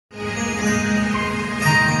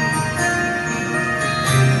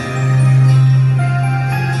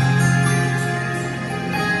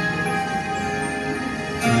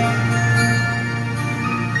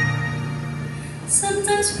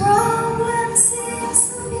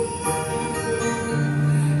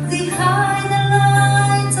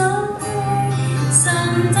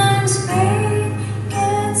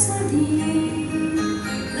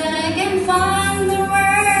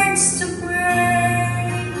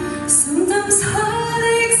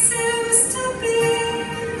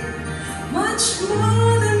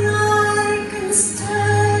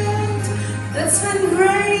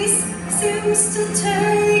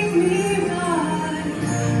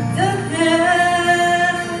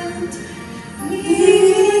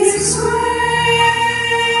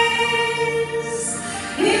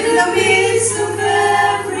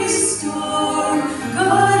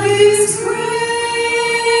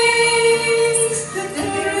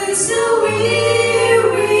is the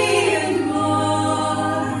weary and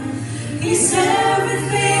worn. He's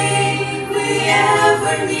everything we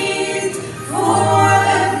ever need for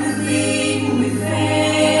everything we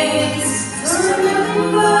face. So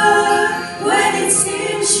remember when it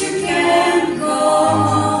seems you can't go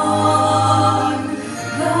on,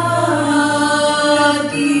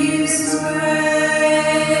 God gives His grace.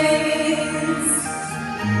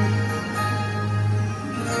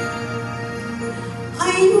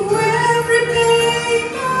 I know every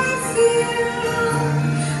pain I feel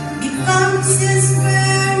becomes His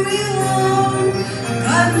very own.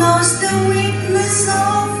 God knows the weakness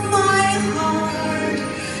of my heart,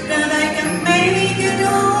 that I can make it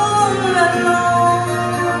all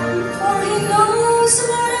alone. For He knows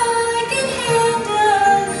what I can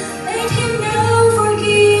handle, and He never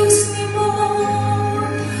gives me more.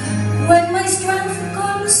 When my strength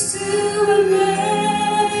comes to an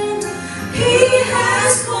end, He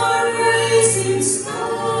has more grace in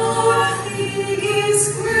store. He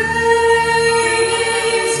gives grace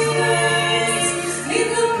in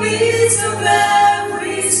the midst of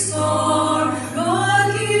every storm.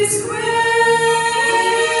 God gives grace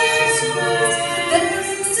that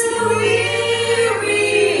brings the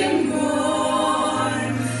weary and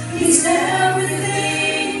worn. He's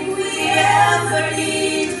everything we ever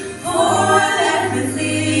need for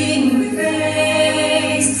everything we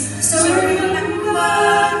face. So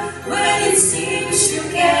remember when it seems you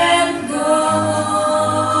can't go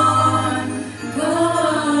on,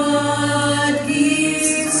 God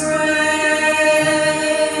gives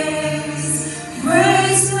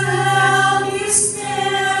grace to help you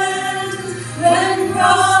stand when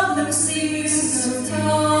problems seem so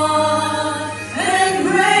tough, and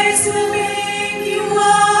grace will make you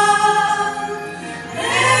up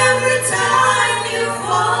every time you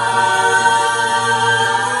fall.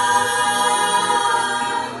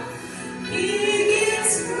 He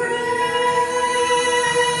gives grace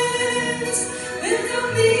in the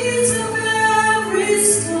midst of every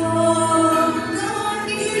storm. God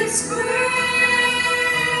gives grace.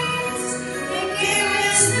 He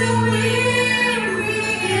gives the